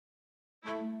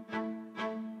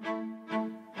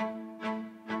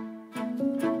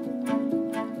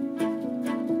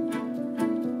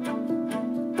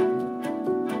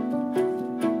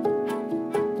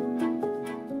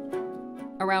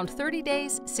Around 30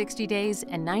 days, 60 days,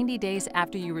 and 90 days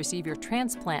after you receive your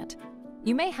transplant,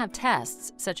 you may have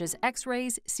tests such as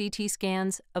X-rays, CT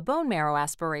scans, a bone marrow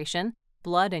aspiration,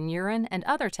 blood and urine, and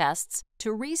other tests to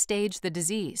restage the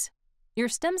disease. Your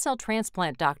stem cell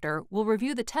transplant doctor will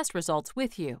review the test results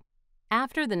with you.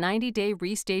 After the 90-day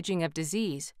restaging of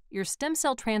disease, your stem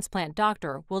cell transplant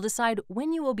doctor will decide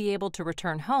when you will be able to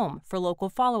return home for local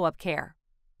follow-up care.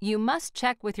 You must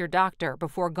check with your doctor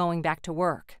before going back to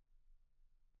work.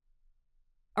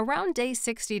 Around day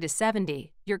 60 to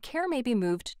 70, your care may be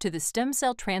moved to the stem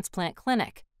cell transplant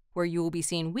clinic, where you will be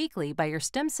seen weekly by your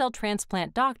stem cell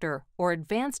transplant doctor or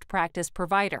advanced practice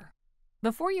provider.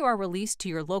 Before you are released to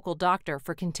your local doctor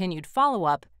for continued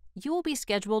follow-up, you will be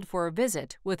scheduled for a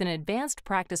visit with an advanced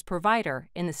practice provider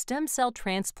in the Stem Cell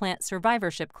Transplant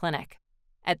Survivorship Clinic.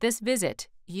 At this visit,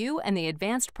 you and the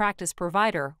advanced practice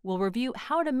provider will review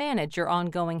how to manage your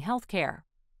ongoing health care.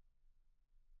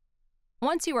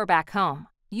 Once you are back home,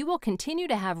 you will continue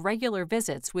to have regular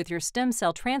visits with your stem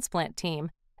cell transplant team,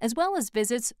 as well as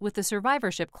visits with the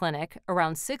survivorship clinic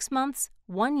around 6 months,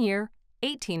 1 year,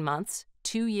 18 months,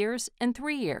 2 years, and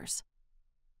 3 years.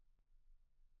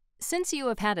 Since you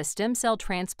have had a stem cell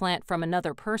transplant from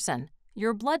another person,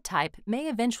 your blood type may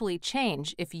eventually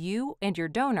change if you and your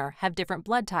donor have different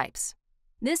blood types.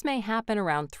 This may happen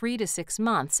around 3 to 6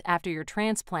 months after your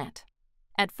transplant.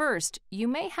 At first, you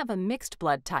may have a mixed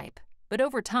blood type, but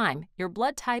over time, your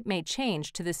blood type may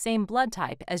change to the same blood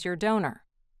type as your donor.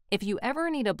 If you ever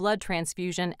need a blood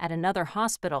transfusion at another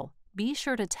hospital, be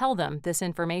sure to tell them this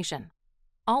information.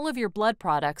 All of your blood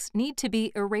products need to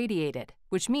be irradiated,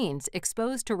 which means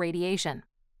exposed to radiation.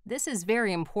 This is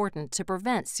very important to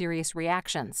prevent serious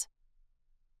reactions.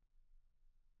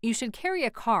 You should carry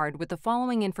a card with the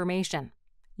following information: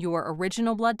 your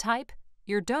original blood type,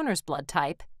 your donor's blood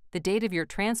type, the date of your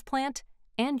transplant,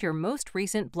 and your most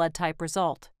recent blood type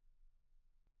result.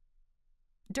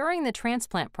 During the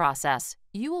transplant process,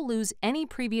 you will lose any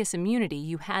previous immunity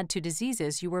you had to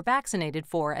diseases you were vaccinated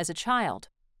for as a child.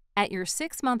 At your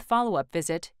 6-month follow-up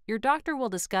visit, your doctor will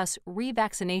discuss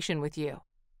revaccination with you.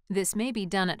 This may be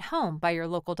done at home by your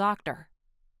local doctor.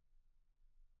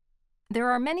 There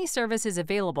are many services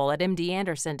available at MD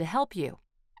Anderson to help you.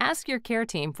 Ask your care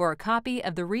team for a copy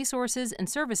of the Resources and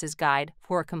Services Guide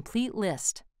for a complete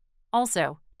list.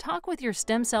 Also, talk with your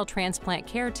stem cell transplant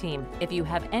care team if you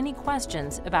have any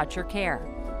questions about your care.